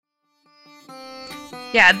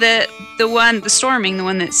Yeah, the Storming, the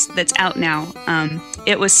one that's out now,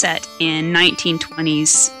 it was set in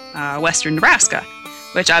 1920s Western Nebraska,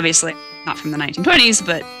 which obviously not from the 1920s,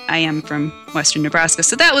 but I am from Western Nebraska.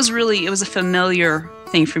 So that was it was a familiar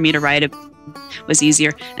thing for me to write. It was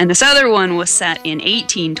easier. And this other one was set in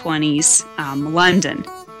 1820s London,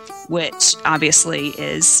 which obviously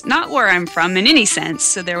is not where I'm from in any sense.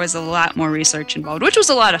 So there was a lot more research involved, which was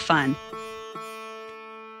a lot of fun.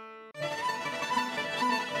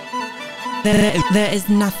 There is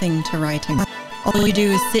nothing to writing. All you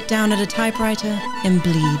do is sit down at a typewriter and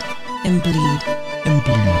bleed, and bleed, and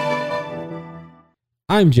bleed.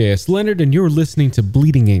 I'm J.S. Leonard, and you're listening to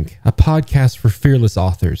Bleeding Ink, a podcast for fearless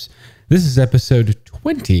authors. This is episode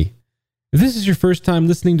 20. If this is your first time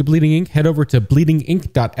listening to Bleeding Ink, head over to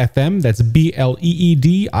bleedingink.fm, that's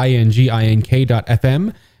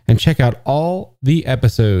BLEEDINGINK.fm, and check out all the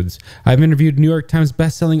episodes. I've interviewed New York Times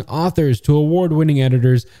bestselling authors to award-winning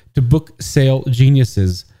editors to book sale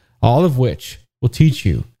geniuses, all of which will teach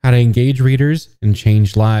you how to engage readers and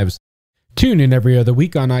change lives. Tune in every other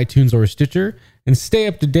week on iTunes or Stitcher, and stay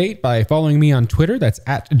up to date by following me on Twitter, that's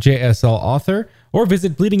at JSLAuthor, or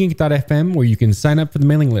visit bleedingink.fm where you can sign up for the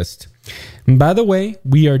mailing list. And by the way,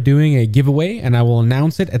 we are doing a giveaway, and I will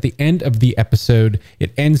announce it at the end of the episode.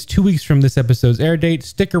 It ends 2 weeks from this episode's air date.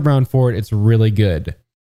 Stick around for it. It's really good.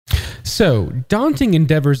 So, daunting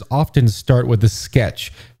endeavors often start with a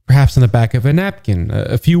sketch, perhaps on the back of a napkin,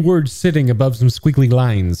 a few words sitting above some squiggly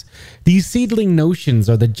lines. These seedling notions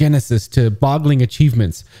are the genesis to boggling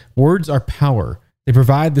achievements. Words are power. They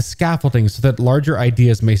provide the scaffolding so that larger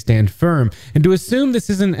ideas may stand firm, and to assume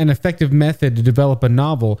this isn't an effective method to develop a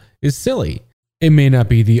novel is silly. It may not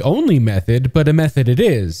be the only method, but a method it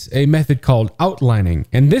is, a method called outlining,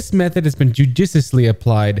 and this method has been judiciously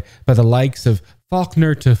applied by the likes of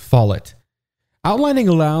Faulkner to Follett. Outlining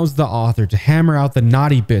allows the author to hammer out the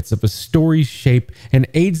knotty bits of a story's shape and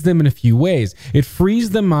aids them in a few ways. It frees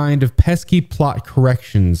the mind of pesky plot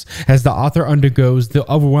corrections as the author undergoes the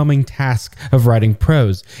overwhelming task of writing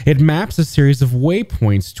prose. It maps a series of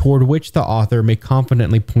waypoints toward which the author may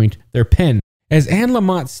confidently point their pen. As Anne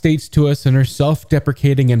Lamott states to us in her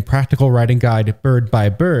self-deprecating and practical writing guide, Bird by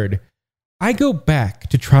Bird, I go back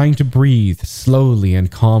to trying to breathe slowly and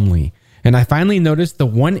calmly. And I finally noticed the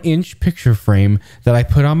 1-inch picture frame that I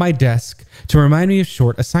put on my desk to remind me of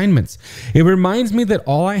short assignments. It reminds me that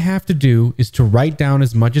all I have to do is to write down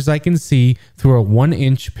as much as I can see through a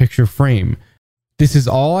 1-inch picture frame. This is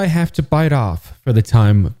all I have to bite off for the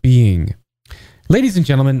time being. Ladies and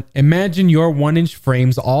gentlemen, imagine your 1-inch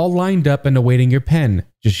frames all lined up and awaiting your pen.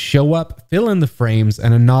 Just show up, fill in the frames,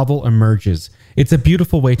 and a novel emerges. It's a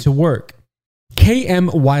beautiful way to work. K.M.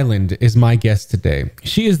 Weiland is my guest today.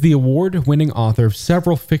 She is the award-winning author of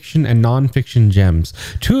several fiction and non-fiction gems,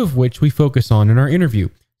 two of which we focus on in our interview: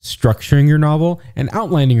 structuring your novel and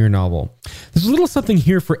outlining your novel. There's a little something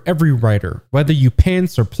here for every writer, whether you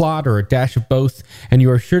pants or plot or a dash of both, and you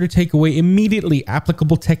are sure to take away immediately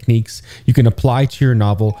applicable techniques you can apply to your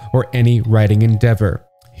novel or any writing endeavor.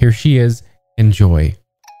 Here she is. Enjoy.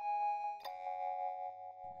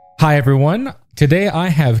 Hi, everyone. Today I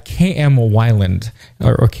have K.M. Weiland,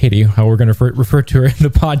 or Katie, how we're going to refer to her in the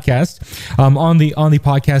podcast. On the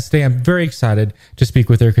podcast today, I'm very excited to speak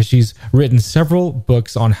with her because she's written several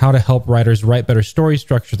books on how to help writers write better stories,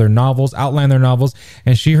 structure their novels, outline their novels,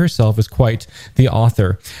 and she herself is quite the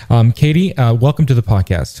author. Katie, welcome to the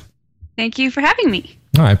podcast. Thank you for having me.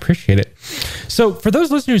 Oh, I appreciate it. So for those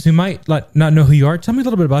listeners who might not know who you are, tell me a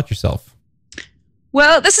little bit about yourself.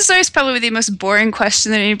 Well, this is always probably the most boring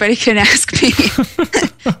question that anybody can ask me.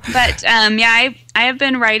 But I have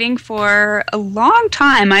been writing for a long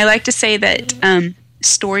time. I like to say that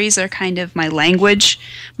stories are kind of my language.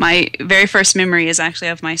 My very first memory is actually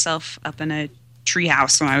of myself up in a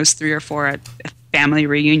treehouse when I was 3 or 4 at a family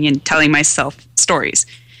reunion telling myself stories.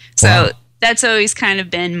 So wow. That's always kind of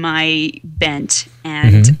been my bent.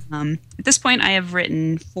 And at this point, I have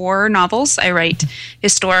written 4 novels. I write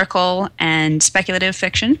historical and speculative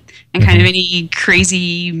fiction and kind of any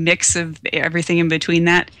crazy mix of everything in between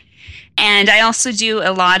that. And I also do a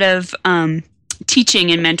lot of teaching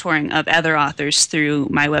and mentoring of other authors through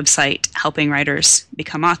my website, helping writers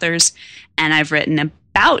become authors. And I've written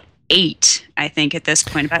about 8, I think, at this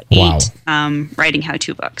point, about 8 writing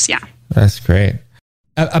how-to books. Yeah. That's great.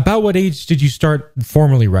 About what age did you start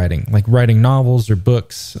formally writing, like writing novels or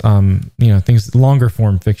books, things, longer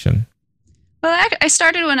form fiction? Well, I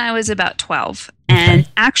started when I was about 12. And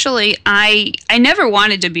actually, I never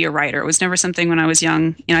wanted to be a writer. It was never something when I was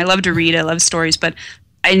young. You know, I love to read. I love stories. But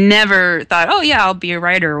I never thought, oh, yeah, I'll be a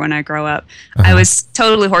writer when I grow up. I was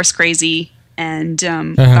totally horse crazy and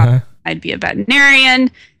thought I'd be a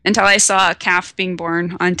veterinarian until I saw a calf being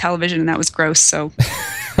born on television, and that was gross. So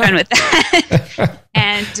done with that.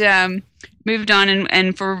 And moved on,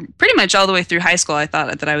 and for pretty much all the way through high school, I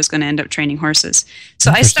thought that I was going to end up training horses.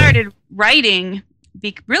 So I started writing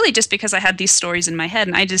really just because I had these stories in my head,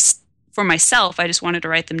 and for myself, I just wanted to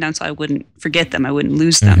write them down so I wouldn't forget them. I wouldn't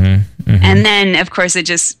lose them. And then, of course, it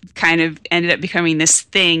just kind of ended up becoming this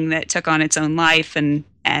thing that took on its own life and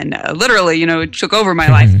literally, it took over my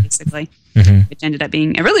life, basically, which ended up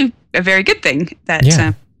being a very good thing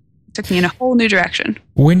that took me in a whole new direction.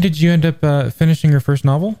 When did you end up finishing your first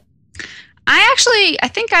novel? I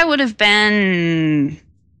think I would have been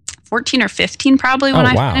 14 or 15 probably when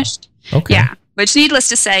I finished. Okay. Yeah. Which, needless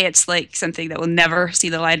to say, it's like something that will never see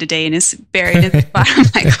the light of day and is buried in the bottom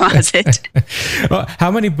of my closet. Well, how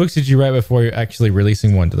many books did you write before you're actually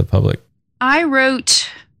releasing one to the public? I wrote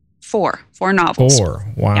four novels.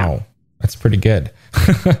 4. Wow. Yeah. That's pretty good.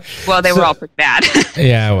 Well, they were all pretty bad.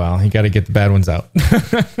 Yeah, well, you got to get the bad ones out.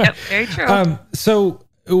 Yep, very true. So,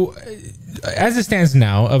 as it stands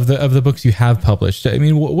now, of the books you have published, I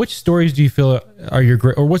mean, which stories do you feel are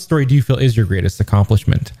or what story do you feel is your greatest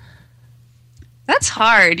accomplishment? That's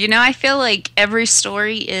hard. I feel like every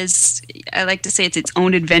story I like to say it's its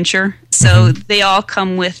own adventure. So they all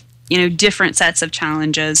come with, different sets of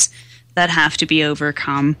challenges that have to be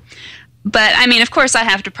overcome. But I mean, of course, I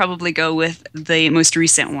have to probably go with the most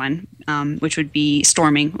recent one, which would be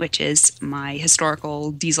Storming, which is my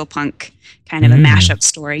historical diesel punk kind of a mashup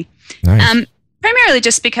story. Nice. Primarily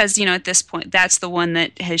just because, at this point, that's the one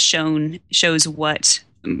that shows what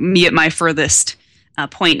me at my furthest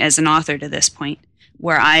point as an author to this point,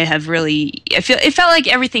 where I have it felt like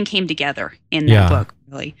everything came together in that book,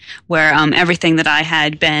 really, where everything that I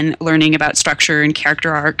had been learning about structure and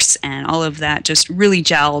character arcs and all of that just really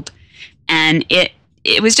gelled. And it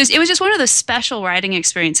was just one of those special writing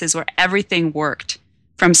experiences where everything worked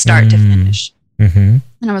from start to finish. And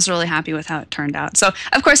I was really happy with how it turned out. So,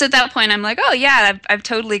 of course, at that point, I'm like, oh, yeah, I've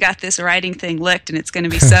totally got this writing thing licked, and it's going to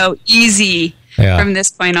be so easy from this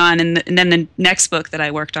point on. And then the next book that I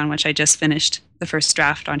worked on, which I just finished the first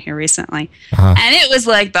draft on here recently, and it was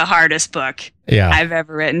like the hardest book I've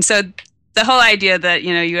ever written. So the whole idea that,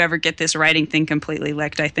 you ever get this writing thing completely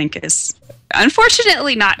licked, I think is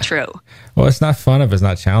unfortunately not true. Well, it's not fun if it's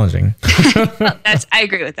not challenging. Well, I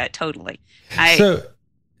agree with that totally.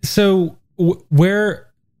 So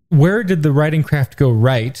where did the writing craft go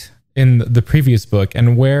right in the previous book,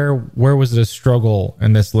 and where was it a struggle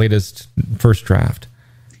in this latest first draft?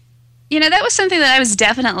 That was something that I was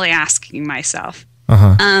definitely asking myself.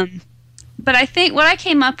 But I think what I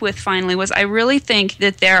came up with finally was I really think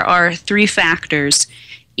that there are 3 factors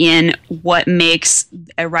in what makes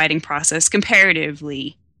a writing process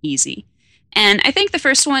comparatively easy. And I think the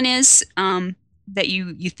first one is that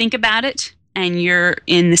you think about it, and you're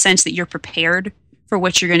in the sense that you're prepared for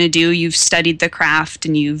what you're going to do. You've studied the craft,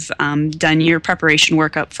 and you've done your preparation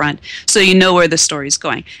work up front, so you know where the story's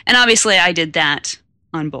going. And obviously I did that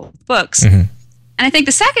on both books. And I think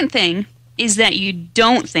the second thing is that you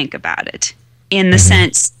don't think about it, in the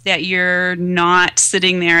sense that you're not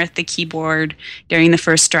sitting there at the keyboard during the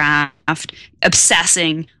first draft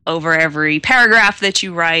obsessing over every paragraph that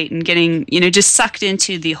you write and getting just sucked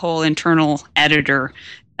into the whole internal editor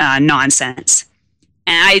nonsense.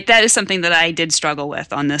 And that is something that I did struggle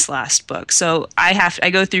with on this last book. So I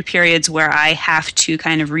go through periods where I have to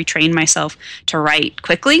kind of retrain myself to write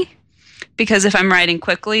quickly, because if I'm writing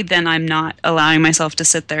quickly, then I'm not allowing myself to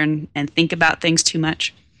sit there and think about things too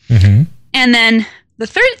much. And then the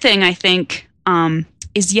third thing, I think,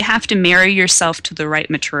 is you have to marry yourself to the right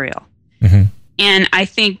material. And I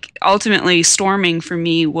think ultimately Storming for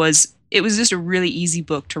me was just a really easy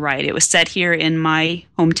book to write. It was set here in my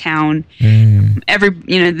hometown.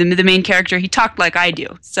 The main character, he talked like I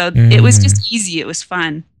do. So it was just easy. It was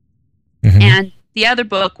fun. And the other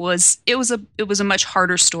book was a much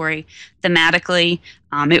harder story thematically.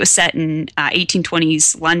 It was set in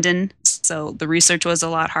 1820s London, so the research was a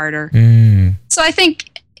lot harder. So I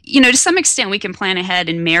think, to some extent we can plan ahead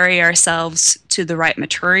and marry ourselves to the right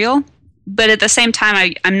material. But at the same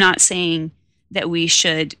time, I'm not saying that we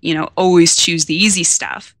should, always choose the easy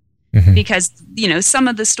stuff. Because, some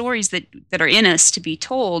of the stories that are in us to be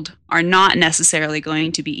told are not necessarily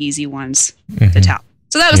going to be easy ones to tell.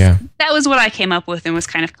 So that was what I came up with, and was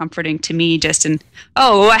kind of comforting to me, just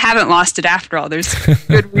I haven't lost it after all. There's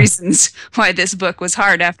good reasons why this book was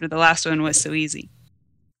hard after the last one was so easy.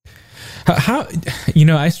 How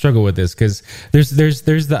I struggle with this because there's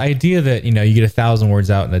the idea that you get 1,000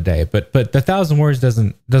 words out in a day, but the 1,000 words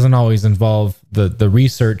doesn't always involve the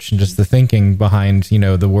research and just the thinking behind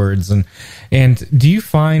the words and do you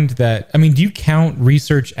find that do you count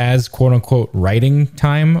research as quote unquote writing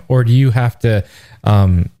time, or do you have to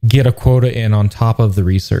get a quota in on top of the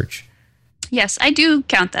research? Yes, I do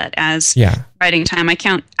count that as writing time. I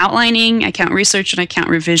count outlining, I count research, and I count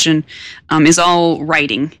revision is all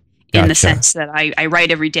writing in the sense that I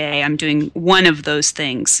write every day. I'm doing one of those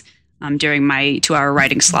things during my 2-hour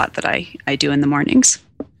writing slot that I do in the mornings.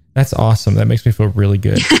 That's awesome. That makes me feel really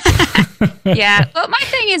good. Yeah. Well, my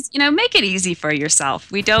thing is, make it easy for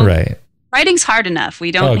yourself. We don't, writing's hard enough.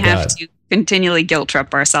 We don't have to continually guilt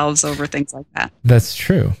trip ourselves over things like that. That's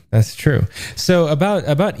true. So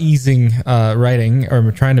about easing writing,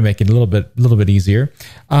 or trying to make it a little bit easier.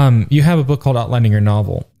 You have a book called Outlining Your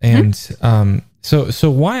Novel, and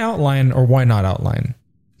so why outline or why not outline?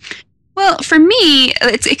 Well, for me,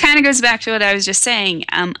 it kind of goes back to what I was just saying.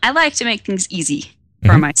 I like to make things easy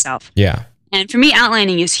for myself. Yeah. And for me,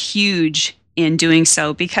 outlining is huge in doing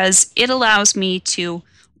so because it allows me to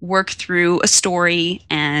work through a story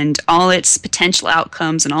and all its potential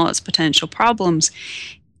outcomes and all its potential problems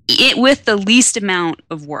with the least amount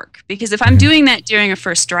of work. Because if I'm doing that during a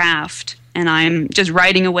first draft and I'm just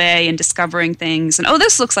writing away and discovering things and,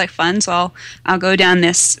 this looks like fun, so I'll go down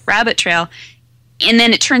this rabbit trail, and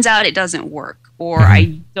then it turns out it doesn't work, or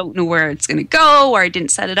I don't know where it's going to go, or I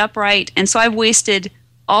didn't set it up right. And so I've wasted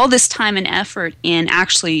all this time and effort in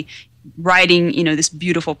actually writing, this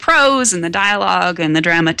beautiful prose and the dialogue and the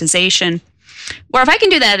dramatization. Where if I can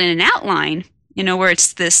do that in an outline, where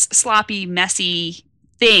it's this sloppy, messy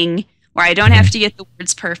thing where I don't have to get the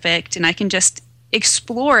words perfect and I can just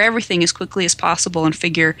explore everything as quickly as possible and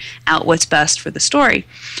figure out what's best for the story,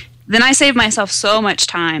 then I save myself so much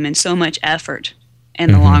time and so much effort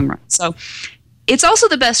in the long run. So it's also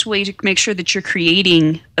the best way to make sure that you're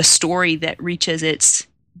creating a story that reaches its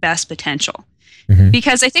best potential.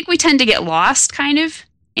 Because I think we tend to get lost kind of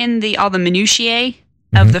in all the minutiae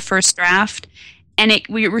of the first draft. And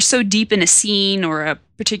we're so deep in a scene or a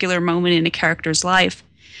particular moment in a character's life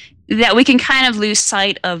that we can kind of lose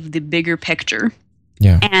sight of the bigger picture.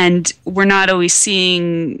 Yeah. And we're not always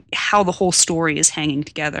seeing how the whole story is hanging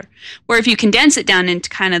together. Where if you condense it down into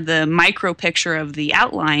kind of the micro picture of the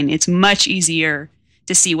outline, it's much easier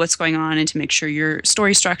to see what's going on and to make sure your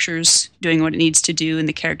story structure's doing what it needs to do and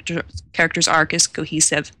the character's arc is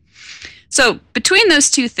cohesive. So between those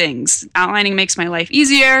two things, outlining makes my life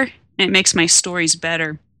easier and it makes my stories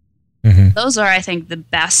better. Those are, I think, the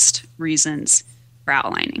best reasons for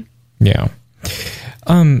outlining. Yeah.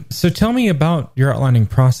 So tell me about your outlining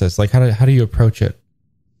process. Like, how do you approach it?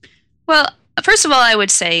 Well, first of all, I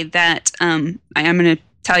would say that I'm going to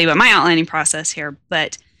tell you about my outlining process here,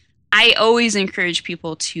 but I always encourage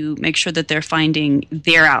people to make sure that they're finding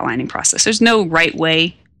their outlining process. There's no right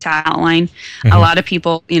way to outline. A lot of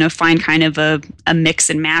people, find kind of a mix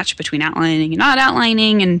and match between outlining and not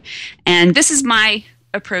outlining, and this is my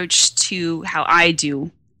approach to how I do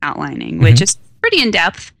outlining, which is pretty in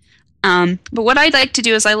depth. But what I'd like to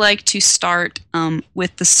do is I like to start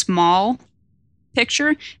with the small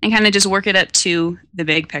picture and kind of just work it up to the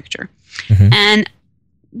big picture. And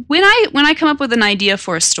when I come up with an idea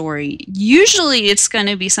for a story, usually it's going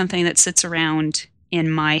to be something that sits around in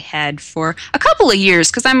my head for a couple of years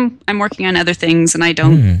because I'm working on other things and I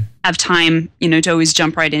don't have time, to always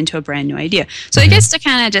jump right into a brand new idea. So it gets to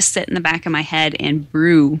kind of just sit in the back of my head and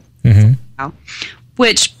brew,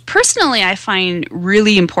 which personally I find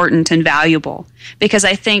really important and valuable because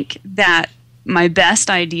I think that my best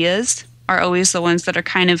ideas are always the ones that are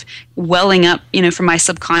kind of welling up, from my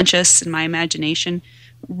subconscious and my imagination,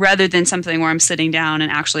 rather than something where I'm sitting down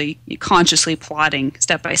and actually consciously plotting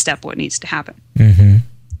step by step what needs to happen.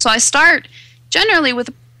 So I start generally with,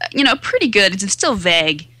 pretty good, it's still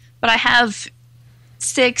vague, but I have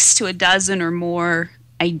 6 to a dozen or more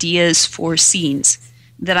ideas for scenes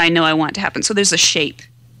that I know I want to happen. So there's a shape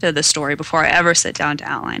to the story before I ever sit down to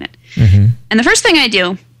outline it. And the first thing I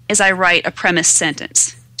do is I write a premise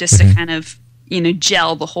sentence just to kind of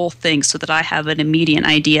gel the whole thing so that I have an immediate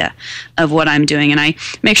idea of what I'm doing. And I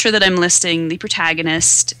make sure that I'm listing the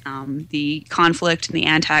protagonist, the conflict and the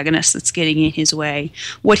antagonist that's getting in his way,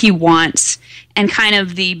 what he wants, and kind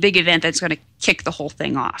of the big event that's going to kick the whole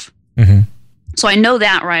thing off. So I know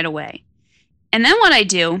that right away. And then what I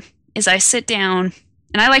do is I sit down,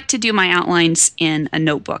 and I like to do my outlines in a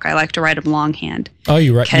notebook. I like to write them longhand. Oh,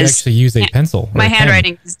 you actually use a pencil? My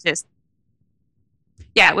handwriting is just,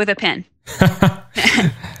 with a pen.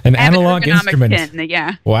 An I have analog ergonomic instrument. pen,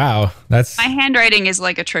 yeah. Wow, that's My handwriting is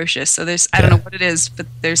like atrocious. So I don't know what it is, but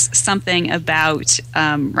there's something about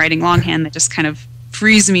writing longhand that just kind of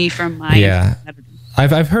frees me from my editing.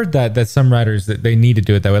 I've heard that some writers that they need to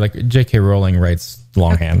do it that way. Like J.K. Rowling writes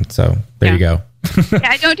longhand, so there you go.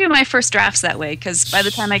 I don't do my first drafts that way because by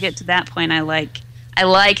the time I get to that point, I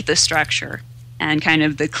like the structure and kind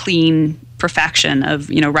of the clean perfection of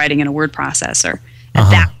writing in a word processor at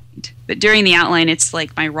that point. But during the outline, it's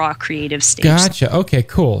like my raw creative stage. Gotcha. Okay,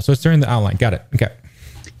 cool. So it's during the outline. Got it. Okay.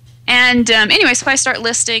 And anyway, so I start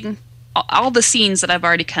listing all the scenes that I've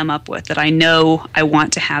already come up with that I know I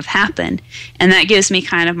want to have happen. And that gives me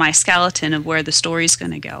kind of my skeleton of where the story's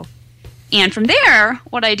going to go. And from there,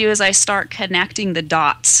 what I do is I start connecting the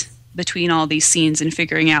dots between all these scenes and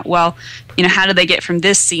figuring out, well, how do they get from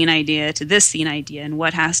this scene idea to this scene idea and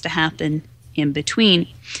what has to happen in between.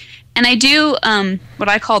 And I do what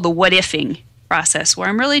I call the what-ifing process, where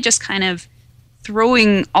I'm really just kind of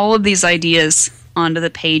throwing all of these ideas onto the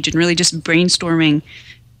page and really just brainstorming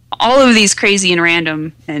all of these crazy and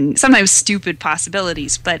random and sometimes stupid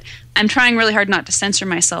possibilities. But I'm trying really hard not to censor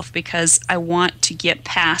myself because I want to get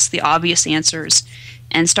past the obvious answers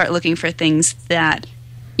and start looking for things that,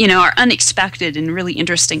 are unexpected and really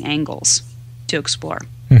interesting angles to explore.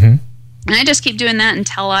 Mm-hmm. And I just keep doing that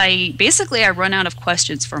until I run out of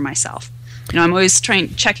questions for myself. I'm always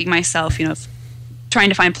checking myself, trying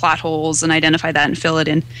to find plot holes and identify that and fill it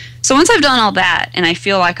in. So once I've done all that and I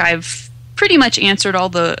feel like I've pretty much answered all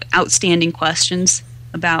the outstanding questions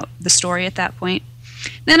about the story at that point,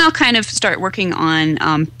 then I'll kind of start working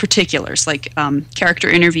on particulars like character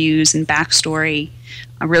interviews and backstory,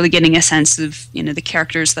 really getting a sense of the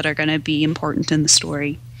characters that are going to be important in the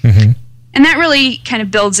story. Mm-hmm. And that really kind of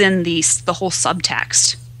builds in the whole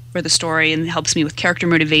subtext for the story and helps me with character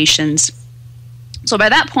motivations. So by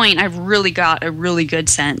that point, I've really got a really good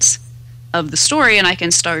sense of the story, and I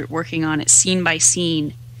can start working on it scene by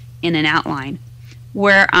scene in an outline,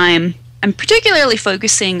 where I'm particularly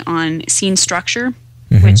focusing on scene structure,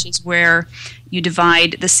 mm-hmm. which is where you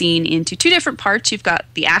divide the scene into two different parts. You've got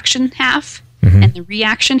the action half mm-hmm. and the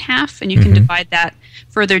reaction half, and you can mm-hmm. divide that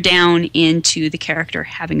further down into the character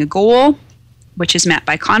having a goal, which is met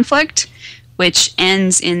by conflict, which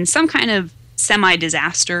ends in some kind of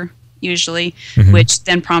semi-disaster, usually, mm-hmm. which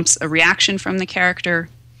then prompts a reaction from the character,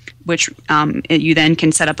 which you then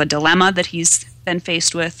can set up a dilemma that he's then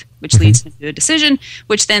faced with, which mm-hmm. leads into a decision,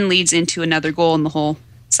 which then leads into another goal, and the whole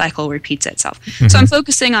cycle repeats itself. Mm-hmm. So I'm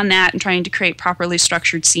focusing on that and trying to create properly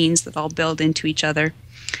structured scenes that all build into each other.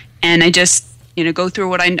 And I just go through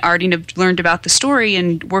what I already have learned about the story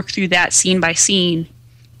and work through that scene by scene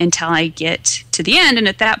until I get to the end. And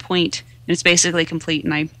at that point, it's basically complete,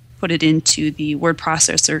 and I put it into the word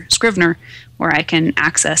processor Scrivener, where I can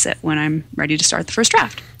access it when I'm ready to start the first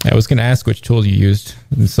draft. I was going to ask which tool you used.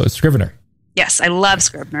 So it's Scrivener. Yes, I love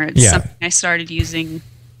Scrivener. It's something I started using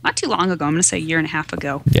not too long ago. I'm going to say a year and a half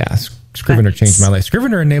ago. Yeah, Scrivener changed my life.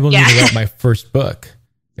 Scrivener enabled me to write my first book.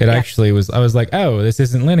 It actually was, I was like, oh, this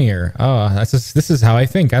isn't linear. Oh, this is how I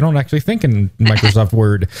think. I don't actually think in Microsoft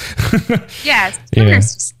Word. Yeah,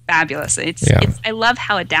 Scrivener's just fabulous. It's I love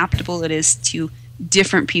how adaptable it is to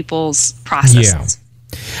different people's processes. Yeah.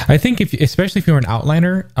 I think especially if you're an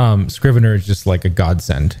outliner, Scrivener is just like a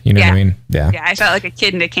godsend. You know what I mean? Yeah. Yeah, I felt like a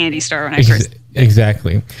kid in a candy store when I first.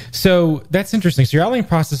 Exactly. So that's interesting. So your outline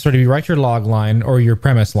process sort of, you write your log line or your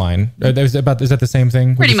premise line. Is that the same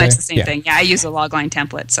thing? Pretty much the same thing. Yeah, I use a log line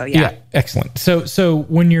template. So yeah. Excellent. So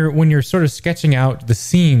when you're sort of sketching out the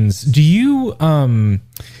scenes, do you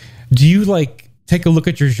like take a look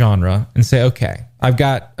at your genre and say, okay, I've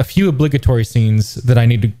got a few obligatory scenes that I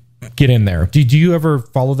need to get in there. Do you ever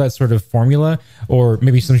follow that sort of formula, or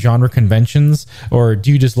maybe some genre conventions, or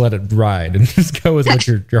do you just let it ride and just go with what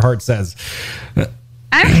your heart says?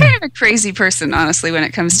 I'm kind of a crazy person, honestly, when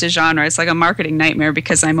it comes to genre. It's like a marketing nightmare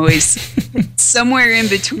because I'm always somewhere in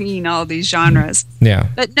between all these genres. Yeah.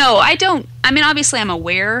 But no, I don't. I mean, obviously I'm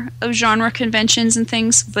aware of genre conventions and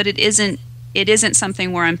things, but it isn't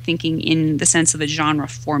something where I'm thinking in the sense of a genre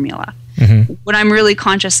formula. Mm-hmm. What I'm really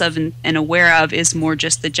conscious of and aware of is more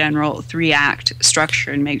just the general 3-act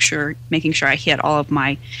structure and making sure I hit all of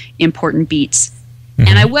my important beats. Mm-hmm.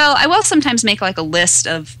 And I will sometimes make like a list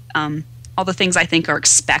of all the things I think are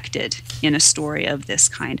expected in a story of this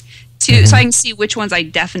kind, so I can see which ones I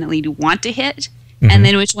definitely do want to hit, and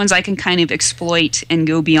then which ones I can kind of exploit and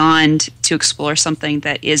go beyond to explore something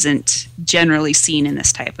that isn't generally seen in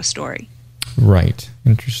this type of story. Right.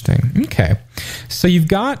 Interesting. Okay. So you've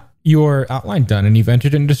got your outline done and you've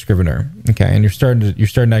entered into Scrivener. Okay. And you're starting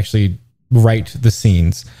to actually write the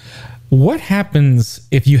scenes. What happens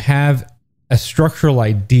if you have a structural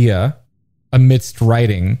idea amidst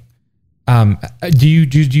writing, do you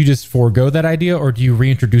just forego that idea, or do you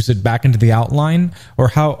reintroduce it back into the outline, or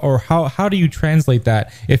how do you translate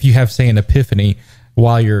that if you have, say, an epiphany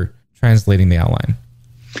while you're translating the outline?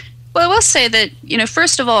 Well, I will say that,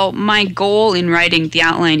 first of all, my goal in writing the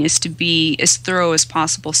outline is to be as thorough as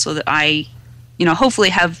possible so that I, hopefully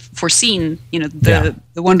have foreseen, the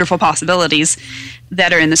wonderful possibilities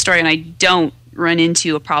that are in the story, and I don't run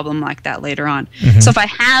into a problem like that later on. So if I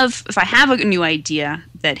have a new idea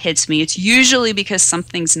that hits me, it's usually because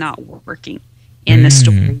something's not working in the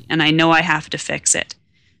story, and I know I have to fix it.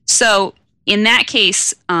 So in that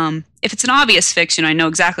case, if it's an obvious fix, I know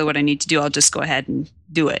exactly what I need to do. I'll just go ahead and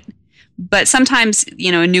do it. But sometimes,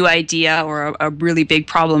 a new idea or a really big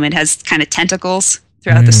problem, it has kind of tentacles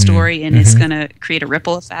throughout the story, and it's going to create a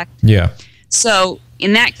ripple effect. Yeah. So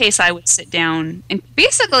in that case, I would sit down and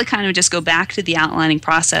basically kind of just go back to the outlining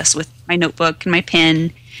process with my notebook and my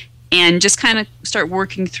pen and just kind of start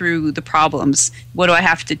working through the problems. What do I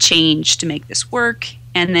have to change to make this work?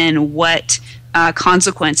 And then what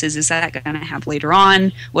consequences is that going to have later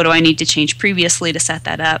on? What do I need to change previously to set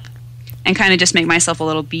that up? And kind of just make myself a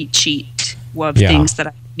little beat sheet of things that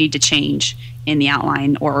I need to change in the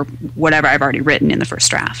outline or whatever I've already written in the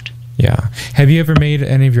first draft. Yeah. Have you ever made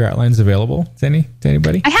any of your outlines available to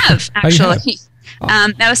anybody? I have, actually. Oh, you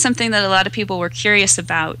have? That was something that a lot of people were curious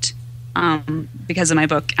about because of my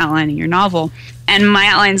book, Outlining Your Novel. And my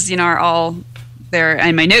outlines, are all there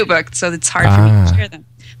in my notebook, so it's hard for me to share them.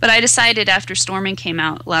 But I decided after Storming came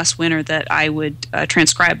out last winter that I would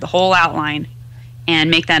transcribe the whole outline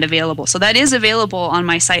and make that available. So that is available on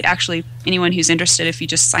my site. Actually, anyone who's interested, if you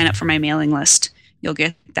just sign up for my mailing list, you'll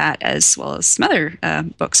get that as well as some other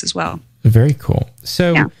books as well. Very cool.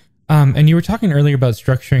 So, and you were talking earlier about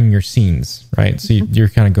structuring your scenes, right? So you're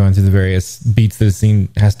kind of going through the various beats that a scene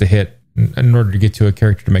has to hit in order to get to a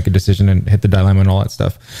character to make a decision and hit the dilemma and all that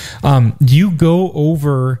stuff. Do you go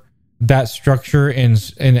over that structure in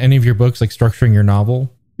any of your books, like structuring your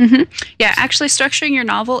novel? Yeah, actually, structuring your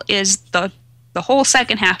novel is the whole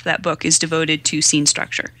second half of that book is devoted to scene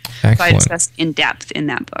structure. Excellent. So I discuss in depth in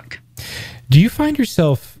that book. Do you find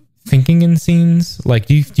yourself thinking in scenes? Like,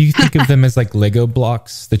 do you think of them as like Lego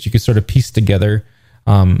blocks that you could sort of piece together?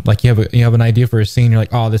 Like you have an idea for a scene. You're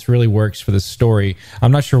like, oh, this really works for this story.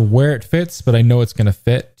 I'm not sure where it fits, but I know it's going to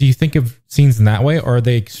fit. Do you think of scenes in that way, or are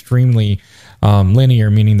they extremely linear,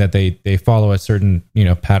 meaning that they follow a certain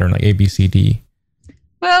pattern, like A, B, C, D?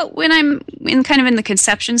 Well, when I'm in the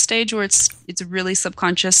conception stage where it's really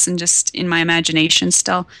subconscious and just in my imagination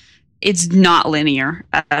still, it's not linear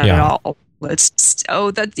at all. It's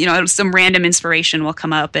some random inspiration will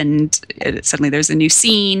come up and suddenly there's a new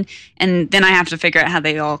scene, and then I have to figure out how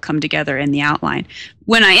they all come together in the outline.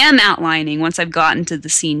 When I am outlining, once I've gotten to the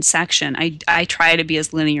scene section, I try to be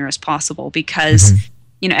as linear as possible because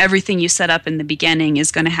everything you set up in the beginning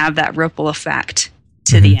is going to have that ripple effect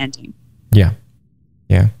to the ending. Yeah.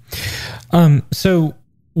 Yeah. So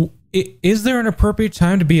is there an appropriate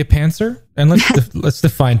time to be a pantser? And let's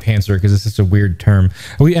define pantser, because it's such a weird term.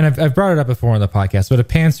 I've brought it up before on the podcast, but a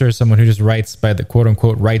pantser is someone who just writes by the quote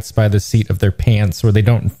unquote writes by the seat of their pants, where they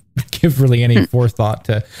don't give really any forethought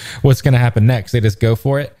to what's going to happen next. They just go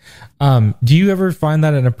for it. Do you ever find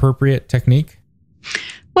that an appropriate technique?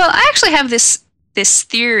 Well, I actually have this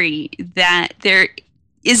theory that there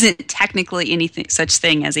isn't technically anything such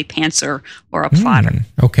thing as a pantser or a plotter.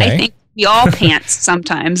 Okay. I think we all pants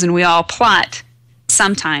sometimes and we all plot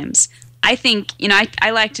sometimes. I think,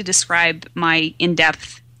 I like to describe my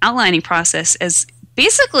in-depth outlining process as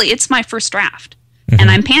basically it's my first draft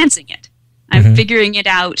and I'm pantsing it. I'm figuring it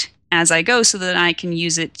out as I go so that I can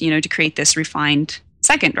use it, to create this refined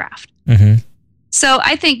second draft. So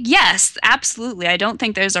I think, yes, absolutely. I don't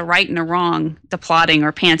think there's a right and a wrong to plotting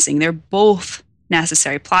or pantsing. They're both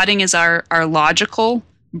necessary. Plotting is our logical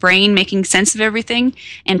brain making sense of everything,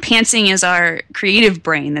 and pantsing is our creative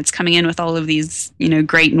brain that's coming in with all of these,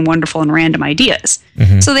 great and wonderful and random ideas.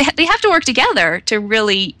 So they have to work together to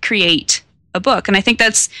really create a book. And I think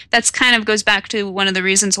that's kind of goes back to one of the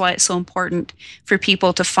reasons why it's so important for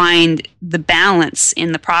people to find the balance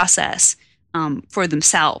in the process for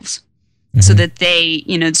themselves. So that they,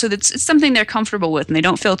 so that it's something they're comfortable with and they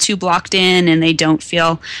don't feel too blocked in and they don't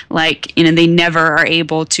feel like, they never are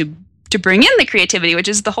able to bring in the creativity, which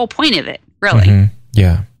is the whole point of it, really.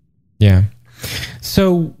 Yeah. Yeah.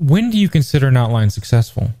 So when do you consider an outline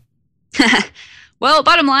successful? Well,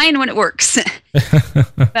 bottom line, when it works.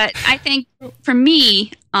 But I think for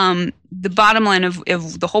me, the bottom line of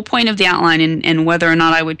the whole point of the outline and whether or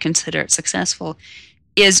not I would consider it successful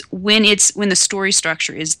is when the story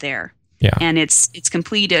structure is there. Yeah. And it's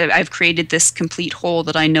complete. I've created this complete whole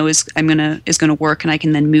that I know is gonna work, and I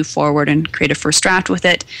can then move forward and create a first draft with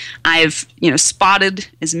it. I've spotted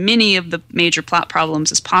as many of the major plot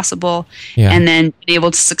problems as possible, and then been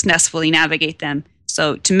able to successfully navigate them.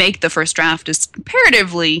 So to make the first draft as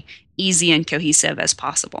comparatively easy and cohesive as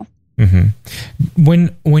possible. Mm-hmm.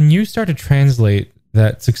 When you start to translate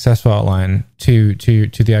that successful outline to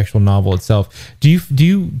the actual novel itself, do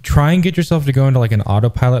you try and get yourself to go into like an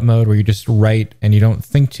autopilot mode where you just write and you don't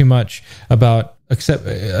think too much about,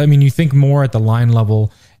 you think more at the line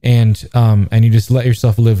level and you just let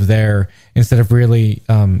yourself live there instead of really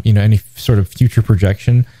any sort of future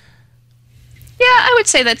projection? Yeah, I would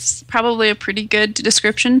say that's probably a pretty good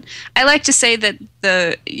description. I like to say that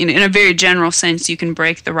in a very general sense, you can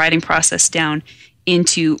break the writing process down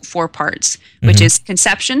into 4 parts, which is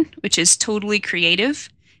conception, which is totally creative,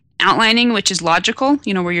 outlining, which is logical,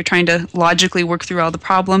 where you're trying to logically work through all the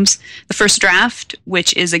problems, the first draft,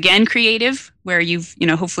 which is again creative, where you've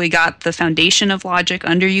hopefully got the foundation of logic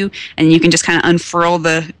under you, and you can just kind of unfurl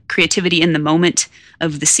the creativity in the moment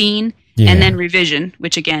of the scene, and then revision,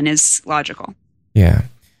 which again is logical. Yeah.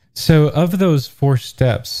 So of those 4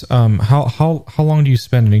 steps, how long do you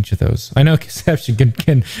spend in each of those? I know conception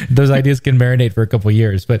can those ideas can marinate for a couple of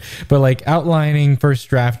years, but like outlining, first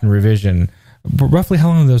draft, and revision, roughly how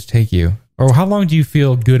long do those take you? Or how long do you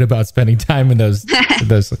feel good about spending time in those sections?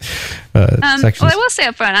 Well, I will say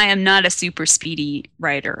up front, I am not a super speedy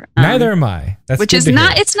writer. Neither am I. That's which is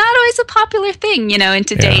not. It's not always a popular thing, in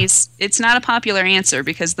today's. Yeah. It's not a popular answer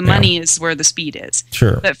because the money is where the speed is.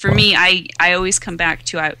 Sure. But for me, I always come back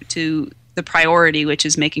to the priority, which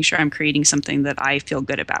is making sure I'm creating something that I feel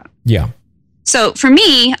good about. Yeah. So for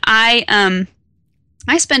me,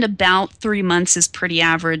 I spend about 3 months is pretty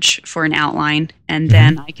average for an outline, and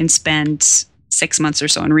then I can spend 6 months or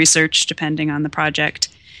so in research, depending on the project.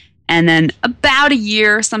 And then about a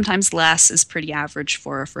year, sometimes less, is pretty average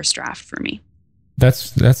for a first draft for me.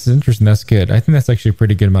 That's interesting. That's good. I think that's actually a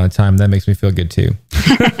pretty good amount of time. That makes me feel good too.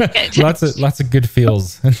 lots of good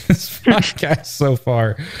feels in this podcast so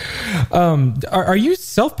far. Are you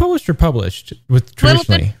self-published or published with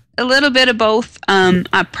traditionally? A little bit of both.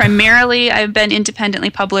 Primarily, I've been independently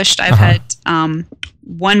published. I've had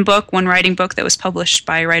one writing book that was published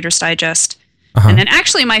by Writer's Digest. And then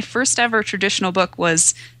actually my first ever traditional book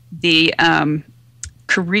was the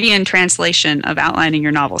Korean translation of Outlining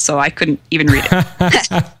Your Novel, so I couldn't even read it.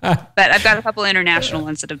 But I've got a couple international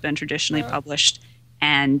ones that have been traditionally published,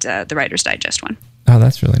 and the Writer's Digest one. Oh,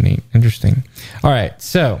 that's really neat. Interesting. All right,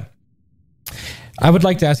 so I would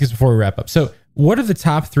like to ask this before we wrap up. So what are the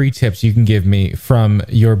top 3 tips you can give me from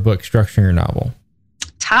your book, Structuring Your Novel?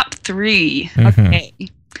 Top 3. Okay.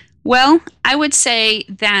 Well, I would say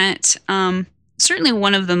that certainly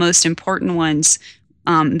one of the most important ones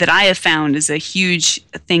that I have found is a huge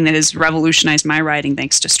thing that has revolutionized my writing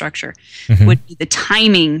thanks to structure would be the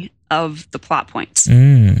timing of the plot points.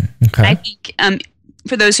 Okay. I think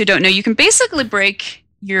for those who don't know, you can basically break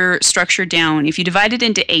your structure down. If you divide it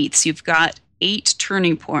into 8ths, you've got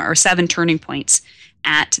 7 turning points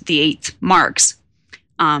at the 8th marks.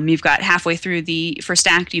 You've got halfway through the first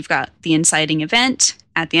act, you've got the inciting event.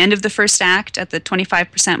 At the end of the first act, at the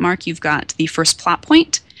 25% mark, you've got the first plot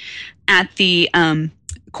point. At the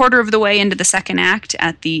quarter of the way into the second act,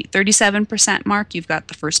 at the 37% mark, you've got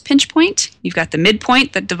the first pinch point. You've got the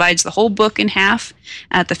midpoint that divides the whole book in half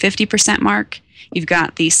at the 50% mark. You've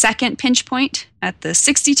got the second pinch point at the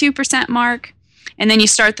 62% mark. And then you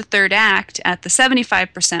start the third act at the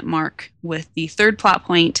 75% mark with the third plot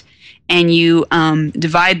point, and you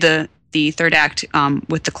divide the third act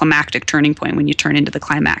with the climactic turning point when you turn into the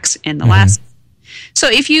climax in the last. So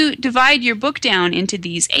if you divide your book down into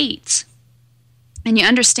these 8ths, and you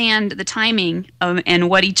understand the timing and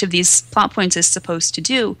what each of these plot points is supposed to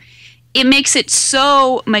do, it makes it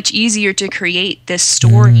so much easier to create this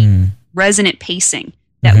story resonant pacing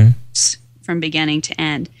that works from beginning to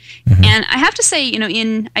end. And I have to say,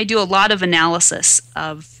 I do a lot of analysis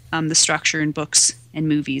of the structure in books and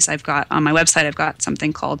movies. I've got on my website, I've got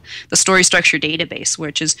something called the Story Structure Database,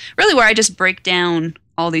 which is really where I just break down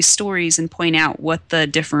all these stories and point out what the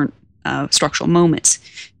different structural moments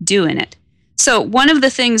do in it. So one of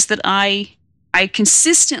the things that I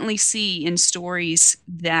consistently see in stories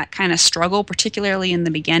that kind of struggle, particularly in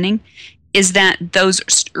the beginning, is that those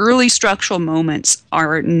early structural moments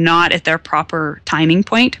are not at their proper timing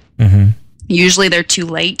point. Usually they're too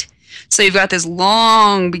late. So you've got this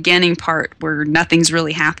long beginning part where nothing's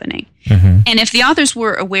really happening. And if the authors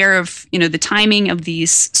were aware of, the timing of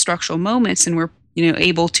these structural moments and were,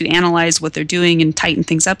 able to analyze what they're doing and tighten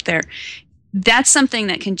things up there, that's something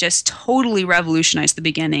that can just totally revolutionize the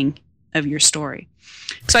beginning of your story.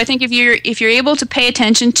 So I think if you're able to pay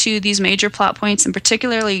attention to these major plot points, and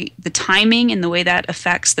particularly the timing and the way that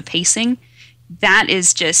affects the pacing, that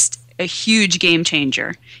is just a huge game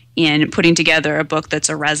changer in putting together a book that's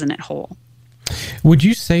a resonant whole. Would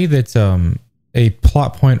you say that a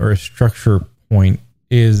plot point or a structure point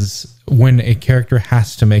is when a character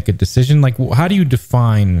has to make a decision? Like, how do you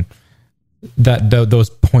define those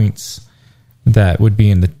points that would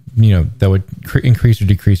be in the, that would increase or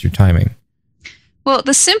decrease your timing? Well,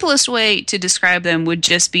 the simplest way to describe them would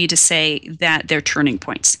just be to say that they're turning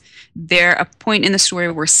points. They're a point in the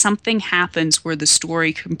story where something happens where the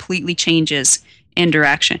story completely changes in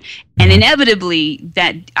direction. And inevitably,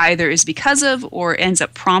 that either is because of or ends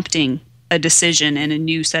up prompting a decision and a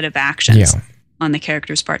new set of actions on the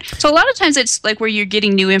character's part. So a lot of times it's like where you're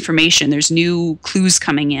getting new information. There's new clues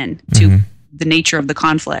coming in to the nature of the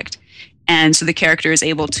conflict. And so the character is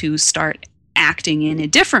able to start acting in a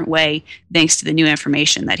different way thanks to the new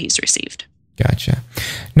information that he's received. Gotcha.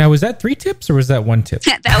 Now, was that 3 tips or was that 1 tip?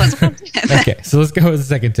 That was 1 tip. Okay, so let's go with the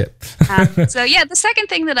second tip. The second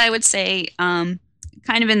thing that I would say, kind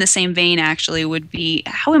of in the same vein actually, would be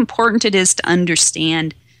how important it is to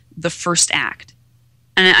understand the first act.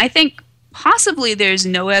 And I think possibly there's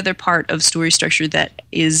no other part of story structure that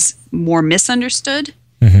is more misunderstood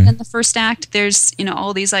than the first act. There's,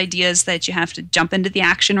 all these ideas that you have to jump into the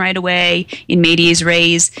action right away, in medias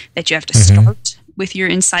res, that you have to start with your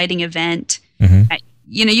inciting event.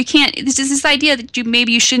 You can't, this is this idea that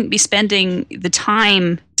maybe you shouldn't be spending the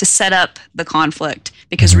time to set up the conflict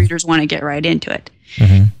because readers want to get right into it.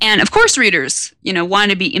 And of course readers,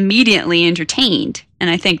 want to be immediately entertained.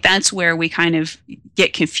 And I think that's where we kind of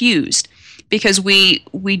get confused, because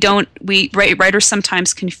writers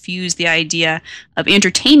sometimes confuse the idea of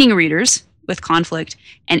entertaining readers with conflict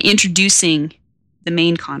and introducing the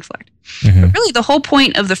main conflict. But really the whole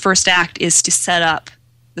point of the first act is to set up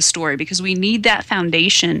the story, because we need that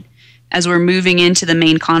foundation as we're moving into the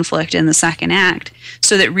main conflict in the second act,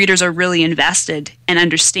 so that readers are really invested and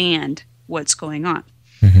understand what's going on.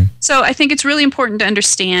 So I think it's really important to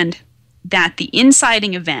understand that the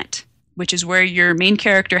inciting event, which is where your main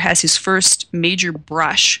character has his first major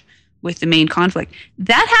brush with the main conflict,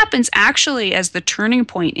 that happens actually as the turning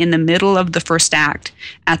point in the middle of the first act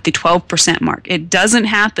at the 12% mark. It doesn't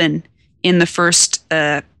happen in the first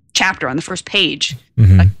chapter, on the first page,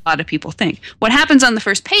 like a lot of people think. What happens on the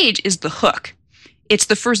first page is the hook. It's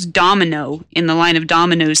the first domino in the line of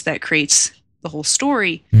dominoes that creates the whole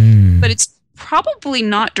story, but it's probably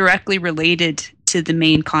not directly related to the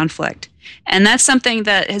main conflict. And that's something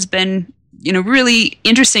that has been, really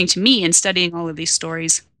interesting to me in studying all of these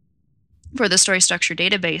stories for the story structure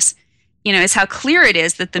database, is how clear it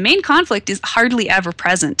is that the main conflict is hardly ever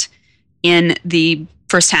present in the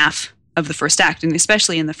first half of the first act, and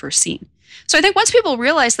especially in the first scene. So I think once people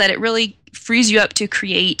realize that, it really frees you up to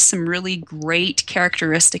create some really great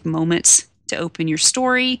characteristic moments to open your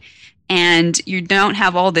story, and you don't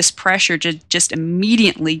have all this pressure to just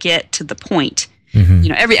immediately get to the point.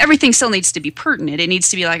 Everything still needs to be pertinent. It needs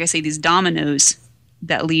to be, like I say, these dominoes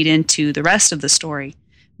that lead into the rest of the story.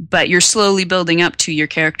 But you're slowly building up to your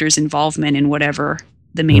character's involvement in whatever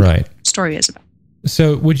the main story is about.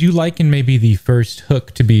 So would you liken maybe the first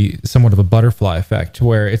hook to be somewhat of a butterfly effect,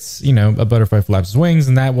 where it's, a butterfly flaps its wings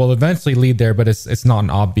and that will eventually lead there, but it's not an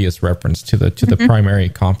obvious reference to the primary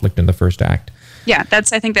conflict in the first act? Yeah, I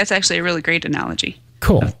think that's actually a really great analogy.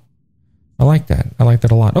 Cool. I like that. I like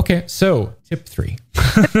that a lot. Okay, so tip 3.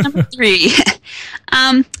 Number 3.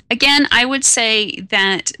 Again, I would say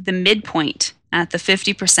that the midpoint at the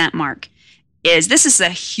 50% mark this is a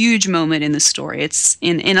huge moment in the story. It's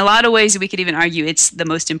in a lot of ways we could even argue it's the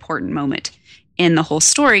most important moment in the whole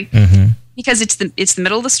story, because it's the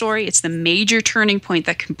middle of the story. It's the major turning point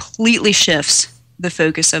that completely shifts the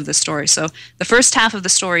focus of the story. So the first half of the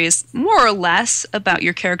story is more or less about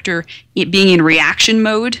your character being in reaction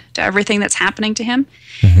mode to everything that's happening to him.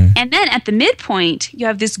 And then at the midpoint, you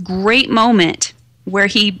have this great moment where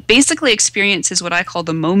he basically experiences what I call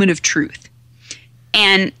the moment of truth.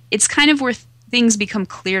 And it's kind of where things become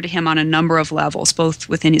clear to him on a number of levels, both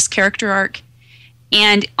within his character arc,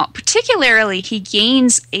 and particularly he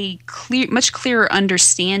gains a much clearer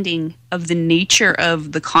understanding of the nature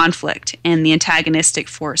of the conflict and the antagonistic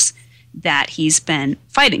force that he's been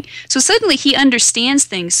fighting. So suddenly he understands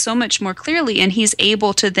things so much more clearly, and he's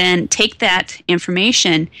able to then take that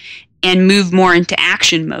information and move more into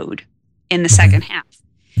action mode in the second half.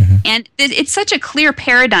 And it's such a clear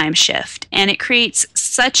paradigm shift, and it creates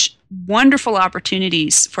such wonderful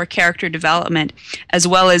opportunities for character development, as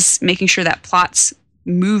well as making sure that plot's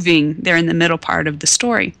moving there in the middle part of the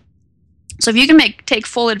story. So if you can take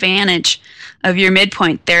full advantage of your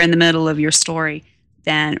midpoint there in the middle of your story,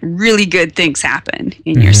 then really good things happen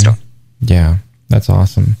in your story. Yeah, that's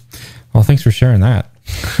awesome. Well, thanks for sharing that.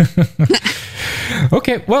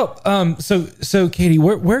 Okay, well, so Katie,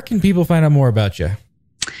 where can people find out more about you?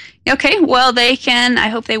 Okay, well, they can, I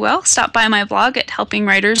hope they will, stop by my blog at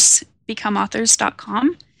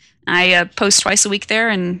helpingwritersbecomeauthors.com. I post twice a week there,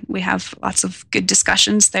 and we have lots of good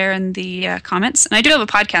discussions there in the comments. And I do have a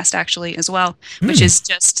podcast, actually, as well, which is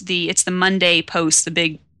just it's the Monday post, the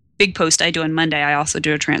big post I do on Monday. I also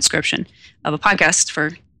do a transcription of a podcast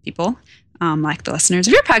for people like the listeners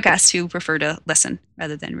of your podcast who prefer to listen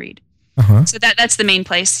rather than read. So that's the main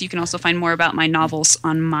place. You can also find more about my novels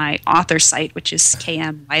on my author site, which is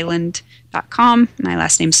kmweiland.com. My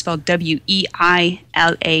last name is spelled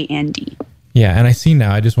Weiland. Yeah, and I see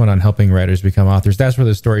now, I just went on Helping Writers Become Authors. That's where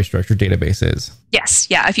the story structure database is. Yes,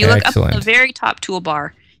 yeah. If you look up at the very top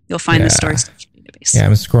toolbar, you'll find the story structure database. Yeah,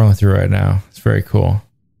 I'm scrolling through right now. It's very cool.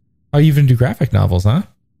 Oh, you even do graphic novels, huh?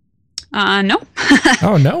 No.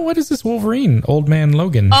 Oh, no? What is this Wolverine? Old Man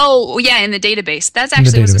Logan. Oh, yeah, in the database. That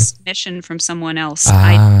actually was a submission from someone else.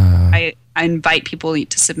 I invite people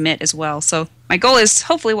to submit as well. So my goal is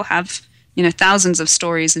hopefully we'll have thousands of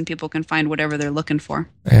stories and people can find whatever they're looking for.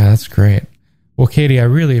 Yeah, that's great. Well, Katie, I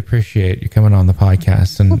really appreciate you coming on the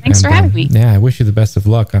podcast. And thanks for having me. Yeah, I wish you the best of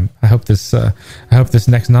luck. I hope this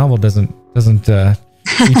next novel doesn't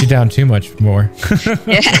beat you down too much more.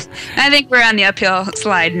 Yeah, I think we're on the uphill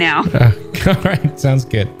slide now. All right, sounds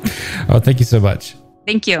good. Oh, thank you so much.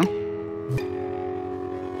 Thank you.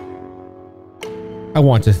 I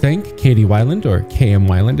want to thank Katie Weiland, or KM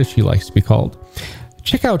Weiland as she likes to be called.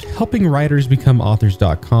 Check out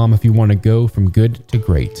helpingwritersbecomeauthors.com if you want to go from good to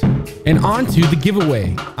great. And on to the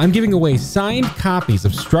giveaway. I'm giving away signed copies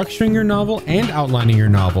of Structuring Your Novel and Outlining Your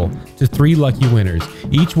Novel to 3 lucky winners.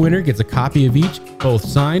 Each winner gets a copy of each, both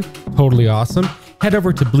signed. Totally awesome. Head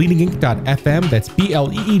over to bleedingink.fm, that's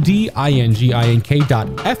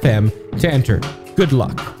BLEEDINGINK.fm to enter. Good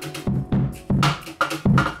luck.